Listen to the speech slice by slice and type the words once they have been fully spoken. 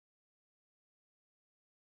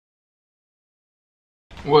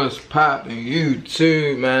What's poppin',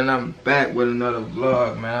 YouTube, man? I'm back with another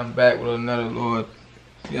vlog, man. I'm back with another Lord.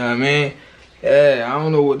 You know what I mean? Yeah, I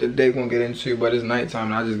don't know what the day gonna get into, but it's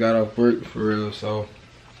nighttime and I just got off work for real, so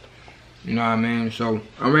you know what I mean? So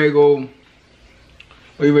I'm ready to go.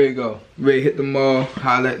 Where you ready to go? Ready to hit the mall,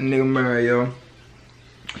 holla at the nigga Mario.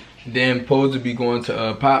 Then supposed to be going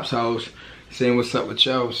to Pop's house, saying what's up with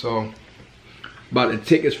y'all. So about the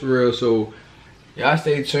tickets for real, so y'all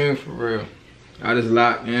stay tuned for real. I just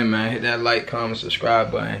locked in, man. Hit that like, comment,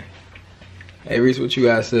 subscribe button. Hey, Reese, what you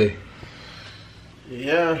gotta say?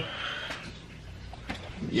 Yeah,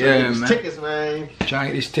 man. Tickets, man. Trying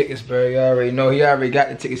to get these tickets, bro. You already know. He already got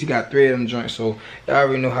the tickets. He got 3 of them joints, so y'all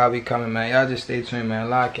already know how we coming, man. Y'all just stay tuned, man.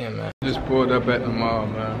 Lock in, man. Just pulled up at the mall,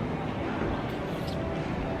 man.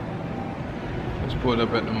 Just pulled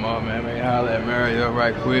up at the mall, man. Maybe holler at Mario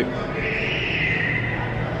right quick.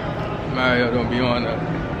 Mario don't be on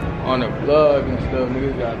the vlog and stuff.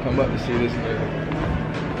 Niggas gotta come up to see this nigga.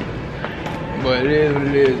 But it is what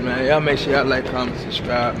it is, man. Y'all make sure y'all like, comment,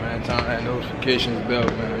 subscribe, man. Turn on that notifications bell,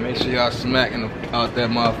 man. Make sure y'all smacking out that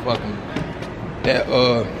motherfucking that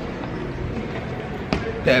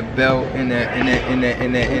bell and that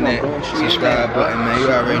subscribe button, man. You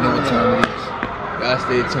already know what time it is. Y'all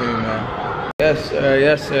stay tuned, man.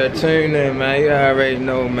 Yes sir, tune in, man. You already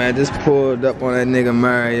know, man. Just pulled up on that nigga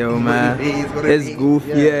Mario, man. It's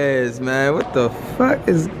goofy ass, man. What the fuck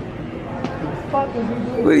is?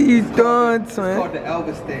 What are you doing, twin? It's called the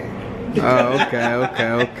Elvis thing.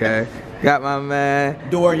 Oh, okay. Got my man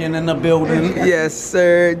Dorian in the building. Yes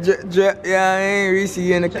sir. Yeah, I ain't Reese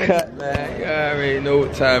in the cut, man. You already know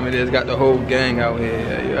what time it is. Got the whole gang out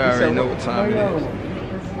here. You already know what time it is.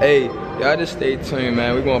 Hey, y'all just stay tuned,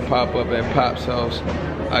 man. We're gonna pop up at Pop's house,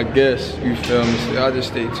 I guess, you feel me? So y'all just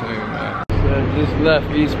stay tuned, man. So just left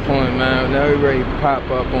East Point, man. Now we ready to pop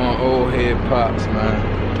up on Old Head Pops,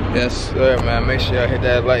 man. Yes, sir, man. Make sure y'all hit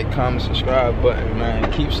that like, comment, subscribe button,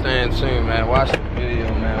 man. Keep staying tuned, man. Watch the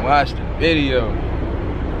video, man. Watch the video.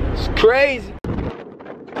 It's crazy.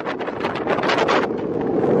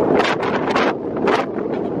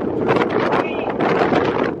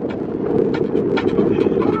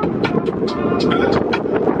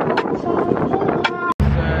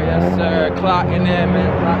 Clocking in, man.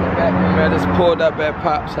 Clocking back in, man. Just pulled up at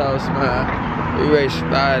Pop's house, man. We ready to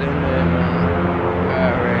slide in there, man. You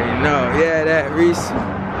already know. Yeah, that Reese.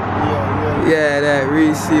 Yeah, that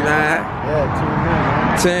Reese, man.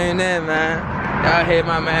 Yeah, tune in, man. Y'all hear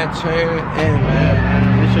my man tune in, man.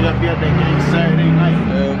 Make sure y'all be at that game Saturday night.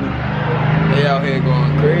 They out here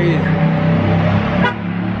going crazy.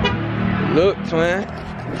 Look, twin.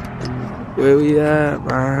 Where we at,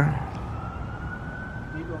 man?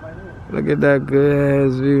 Look at that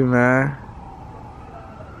good ass view, man.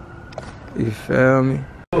 You feel me?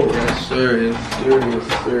 Yes, sir.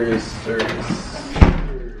 Yes, sir.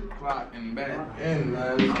 Clocking back in,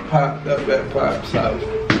 man. We popped up at Pop's house.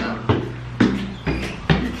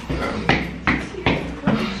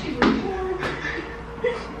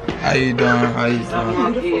 How you doing? How you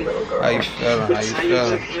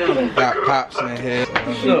feeling? Got Pops in here.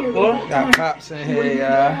 Got Pops in here,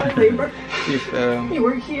 y'all. You feel me?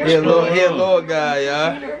 He a little guy,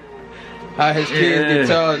 y'all. How his kids get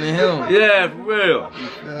taller than him. Yeah, for real.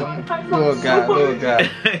 Little guy.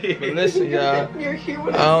 But listen, y'all.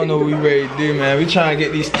 I don't know what we ready to do, man. We trying to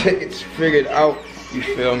get these tickets figured out. You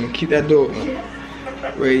feel me? Keep that door open.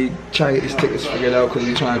 We trying to get these tickets figured out because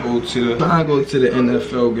we trying to go to the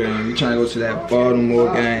NFL game. We trying to go to that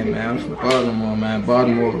Baltimore game, man. I'm from Baltimore, man.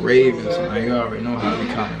 Baltimore Ravens, man. You already know how we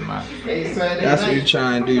coming, man. That's what we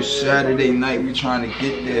trying to do. Saturday night, we trying to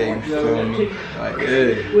get there. You feel me? Like,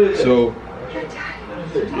 yeah. So,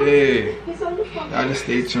 yeah. Y'all just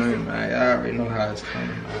stay tuned, man. Y'all already know how it's coming,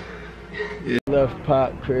 man. Yeah. Left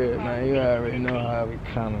Pop crib, man. You already know how we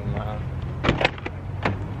coming, man.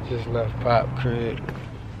 Just left Pop crib.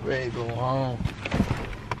 Ready to go home.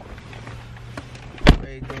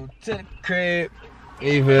 Ready to go to the crib.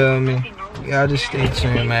 You feel me? Y'all just stay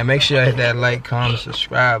tuned, man. Make sure y'all hit that like, comment,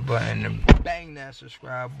 subscribe button, and bang that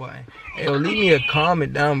subscribe button. Hey, yo, leave me a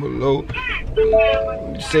comment down below.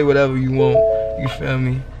 Say whatever you want. You feel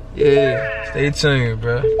me? Yeah. Stay tuned,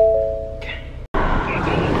 bro.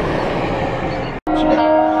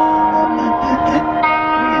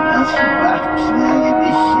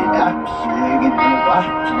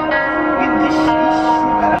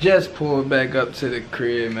 Just pulled back up to the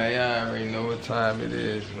crib, man. Y'all already know what time it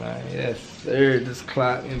is, man. Yes, sir. Just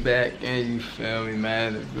clocking back in, you feel me,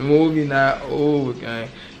 man. The movie not over, gang.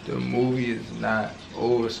 The movie is not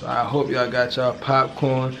over. So I hope y'all got y'all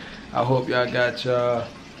popcorn. I hope y'all got y'all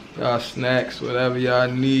y'all snacks, whatever y'all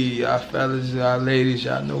need. Y'all fellas, y'all ladies,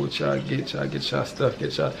 y'all know what y'all get. Y'all get y'all stuff.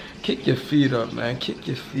 Kick your feet up, man. Kick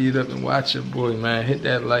your feet up and watch your boy, man. Hit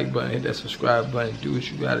that like button, hit that subscribe button. Do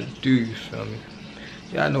what you gotta do, you feel me?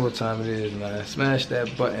 Y'all know what time it is, man. Smash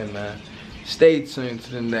that button, man. Stay tuned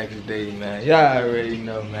to the next day, man. Y'all already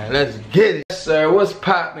know, man. Let's get it. Yes, sir. What's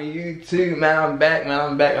poppin', YouTube, man? I'm back, man.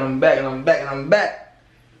 I'm back.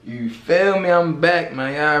 You feel me? I'm back,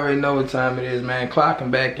 man. Y'all already know what time it is, man. Clocking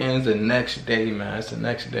back in is the next day, man. It's the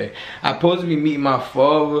next day. I'm supposed to be meeting my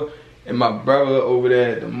father and my brother over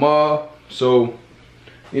there at the mall. So,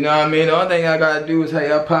 you know what I mean? The only thing I gotta do is have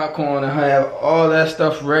y'all popcorn and have all that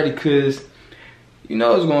stuff ready, cause you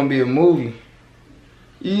know it's gonna be a movie.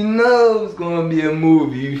 You know it's gonna be a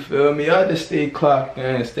movie, you feel me? Y'all just stay clocked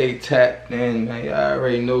in, stay tapped in, man. Y'all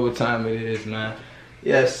already know what time it is, man.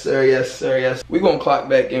 Yes, sir, yes, sir, yes. We gonna clock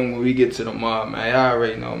back in when we get to the mall, man. Y'all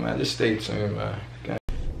already know, man. Just stay tuned, man. Okay.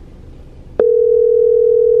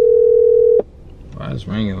 Why is it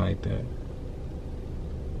ringing like that?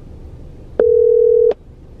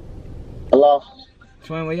 Hello?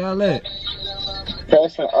 Twin, where y'all at?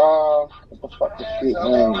 Passing, what the fuck is street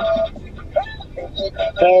name?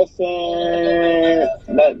 Passing,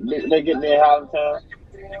 they get me in Hollandtown.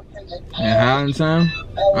 In Hollandtown?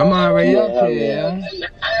 I'm already up here, yeah.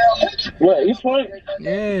 What, East Point?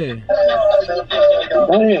 Yeah.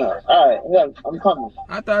 Damn, alright, yeah, I'm coming.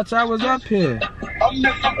 I thought y'all was up here.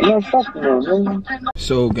 No, fuck no, man.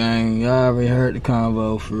 So, gang, y'all already heard the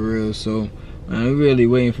convo for real, so, man, we really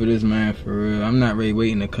waiting for this man for real. I'm not really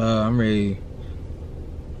waiting in the car. I'm ready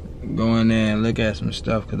to go in there and look at some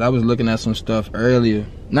stuff, because I was looking at some stuff earlier.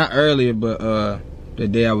 Not earlier, but the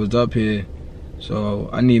day I was up here. So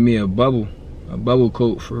I need me a bubble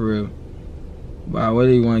coat for real. But I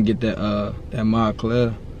really want to get that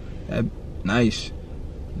Montclair. That nice,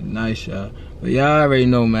 y'all. But y'all already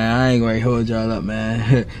know, man. I ain't gonna hold y'all up,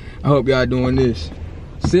 man. I hope y'all doing this.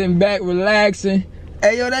 Sitting back, relaxing.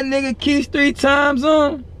 Hey, yo, that nigga keeps 3 times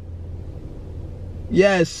on.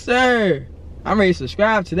 Yes, sir. I'm ready to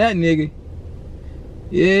subscribe to that nigga.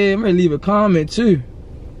 Yeah, I'm ready to leave a comment too.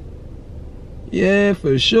 Yeah,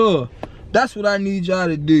 for sure. That's what I need y'all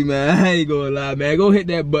to do, man. I ain't gonna lie, man. Go hit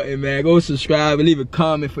that button, man. Go subscribe and leave a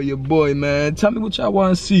comment for your boy, man. Tell me what y'all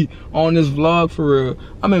want to see on this vlog for real.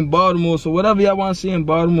 I'm in Baltimore, so whatever y'all want to see in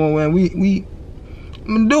Baltimore, man, I'm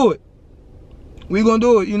gonna do it. We gonna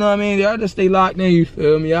do it, you know what I mean? Y'all just stay locked in, you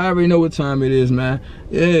feel me? I already know what time it is, man.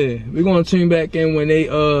 Yeah, we gonna tune back in when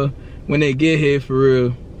they get here for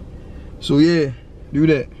real. So yeah, do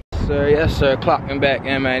that. Yes sir, clocking back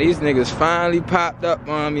in, man. These niggas finally popped up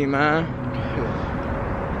on me, man.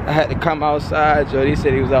 I had to come outside, Joe. They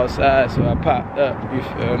said he was outside, so I popped up, you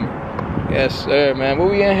feel me? Yes sir, man. What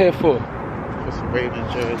we in here for? For some Raven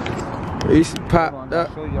jerseys. Reese popped up.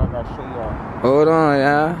 I gotta show y'all. Hold on,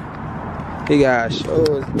 y'all. He got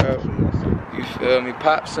shows, bro. You feel me?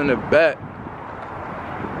 Pops in the back.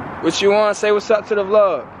 What you want? Say what's up to the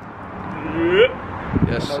vlog.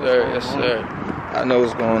 Yes sir, yes sir. I know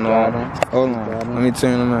what's going on. Hold on, let me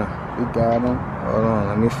turn them out. We got him. Hold on,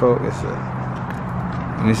 let me focus it.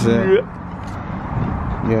 Let me see.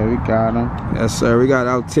 Yeah, we got him. Yes sir, we got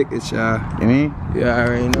our tickets, y'all. You mean? Yeah, I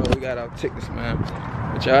already know we got our tickets, man.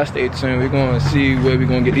 But y'all stay tuned. We're gonna see where we're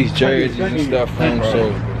gonna get these jerseys and stuff from.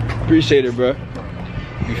 So appreciate it, bro.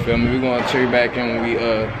 You feel me? We're gonna turn back in when we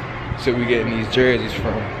see where we getting these jerseys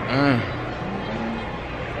from.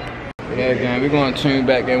 Yeah, gang, we're gonna tune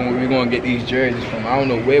back in when we're gonna get these jerseys from. I don't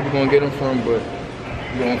know where we're gonna get them from, but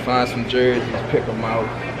we're gonna find some jerseys, pick them out.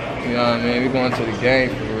 You know what I mean? We're going to the game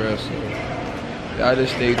for real, so y'all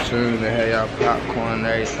just stay tuned and have y'all popcorn and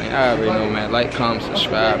everything. I already know, man. Like, comment,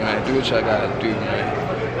 subscribe, man. Do what y'all gotta do,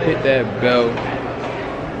 man. Hit that bell.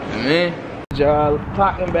 And man, y'all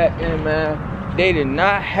clocking back in, man. They did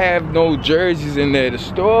not have no jerseys in there. The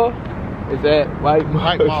store is at White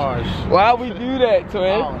Marsh. Why we do that,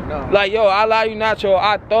 twin? Oh, no. Like, yo, I lie you not, yo.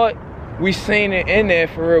 I thought we seen it in there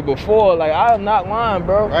for real before. Like, I'm not lying,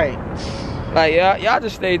 bro. Right. Like, y'all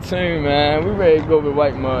just stay tuned, man. We ready to go to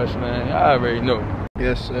White Marsh, man. Y'all already know.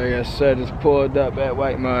 Yes, sir. Yes, sir. Just pulled up at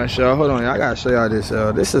White Marsh, y'all. Hold on, y'all. I gotta show y'all this,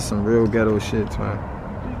 y'all. This is some real ghetto shit, man.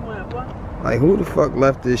 Like, who the fuck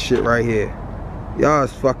left this shit right here? Y'all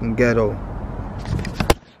is fucking ghetto.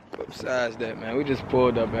 Besides that, man, we just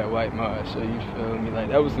pulled up at White Marsh, so you feel me? Like,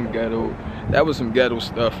 that was some ghetto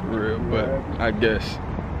stuff for real, but I guess,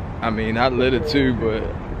 I mean, I lit it too, but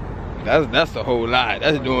that's a whole lot.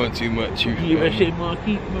 That's doing too much, you feel me?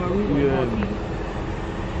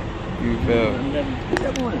 You feel me?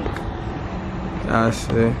 I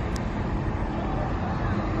see.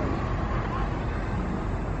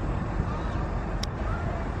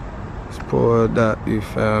 pulled up, you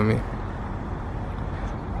feel me?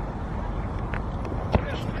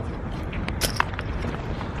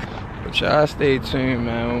 But y'all stay tuned,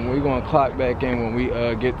 man. We're gonna clock back in when we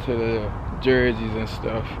get to the jerseys and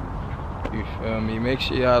stuff. You feel me? Make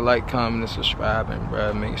sure y'all like, comment, and subscribing,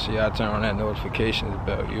 bruh. Make sure y'all turn on that notifications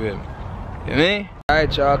bell. You hear me? You hear me?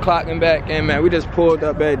 Alright, y'all, clocking back in, man. We just pulled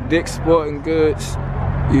up at Dick's Sporting Goods.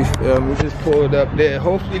 You feel me? We just pulled up there.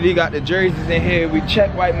 Hopefully they got the jerseys in here. We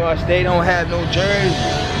checked White Marsh. They don't have no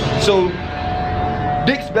jerseys. So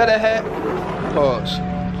Dick's better have, pause.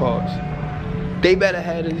 They better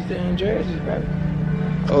have these damn jerseys, bro.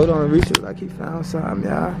 Hold on, Reese like he found something,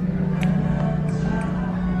 y'all.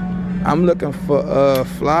 I'm looking for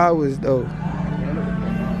flowers though.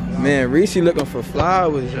 Man, Reese looking for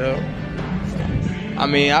flowers, yo. I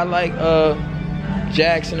mean, I like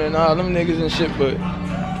Jackson and all them niggas and shit, but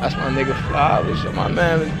that's my nigga Flowers. So my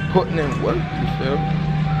man is putting in work, you feel me?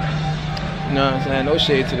 You know what I'm saying? No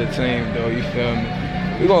shade to the team though, you feel me?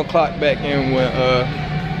 We gonna clock back in when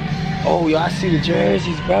oh, yo, I see the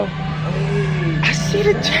jerseys, bro. I see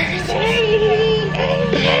the jerseys.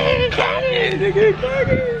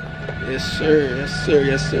 Yes, sir. Yes, sir.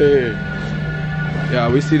 Yes, sir.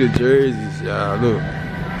 Y'all, we see the jerseys, y'all. Look.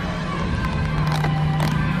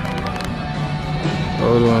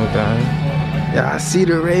 Hold on, guys. Yeah, I see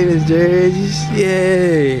the Ravens jerseys.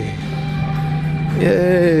 Yeah.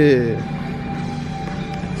 Yeah.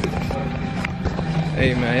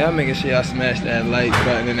 Hey, man, y'all making sure y'all smash that like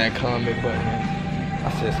button and that comment button.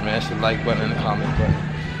 I said smash the like button and the comment button.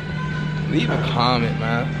 Leave a comment,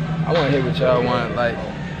 man. I want to hear what y'all want, like,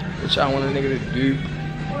 what y'all want a nigga to do,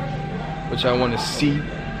 what y'all want to see.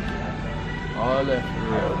 All that for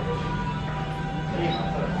real.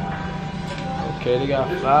 Okay, they got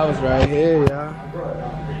flowers right here, y'all.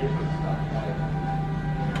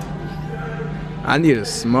 I need a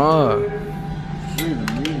small.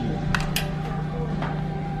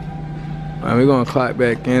 Man, we gonna clock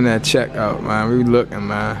back in at checkout, man. We looking,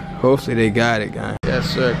 man. Hopefully they got it, gang. Yes,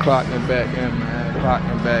 sir. Clocking back in, man.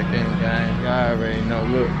 Clocking back in, gang. Y'all already know.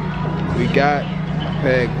 Look, we got a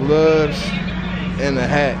pair of gloves and a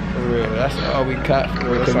hat, for real. That's all we got, for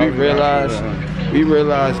real. Cause we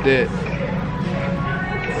realized that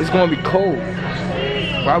it's gonna be cold.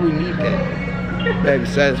 Why we need that? Better be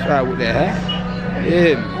satisfied with that hat.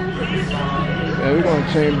 Yeah, man. Man, we're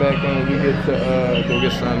gonna turn back on when we get to go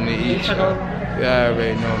get something to eat. You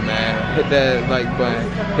already know, man. Hit that like button,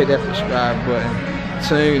 hit that subscribe button.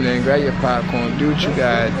 Tune in, grab your popcorn, do what you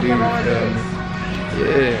gotta do, you feel me?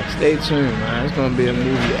 Yeah, stay tuned, man. It's gonna be a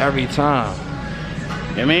movie every time.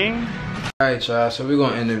 You mean? Alright, y'all, so we're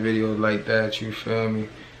gonna end the video like that, you feel me?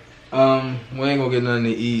 We ain't gonna get nothing to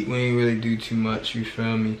eat. We ain't really do too much, you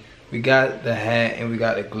feel me? We got the hat and we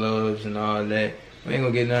got the gloves and all that. We ain't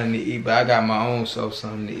gonna get nothing to eat, but I got my own self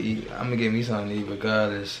something to eat. I'm gonna get me something to eat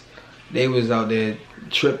regardless. They was out there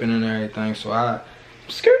tripping and everything, so I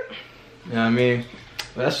skirt. You know what I mean?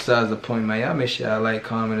 But that's besides the point, man. Y'all make sure y'all like,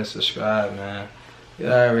 comment, and subscribe, man.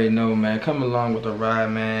 Y'all already know, man. Come along with the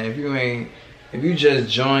ride, man. If you just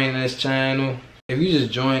join this channel,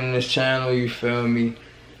 you feel me?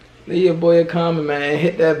 Leave your boy a comment, man.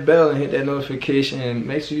 Hit that bell and hit that notification and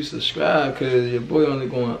make sure you subscribe, cause your boy only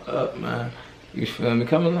going up, man. You feel me?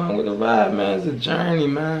 Come along with the ride, man. It's a journey,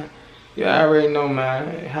 man. You already know,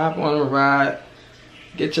 man. Hop on the ride.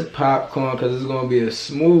 Get your popcorn, cause it's gonna be a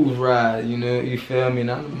smooth ride. You know, you feel me?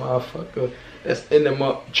 Not a motherfucker that's in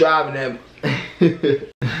the driving that.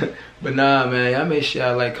 But nah, man. Y'all make sure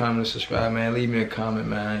y'all like, comment, and subscribe, man. Leave me a comment,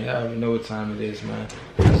 man. Y'all already know what time it is, man.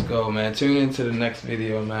 Let's go, man. Tune into the next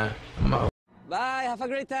video, man. I'm out. Bye. Have a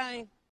great time.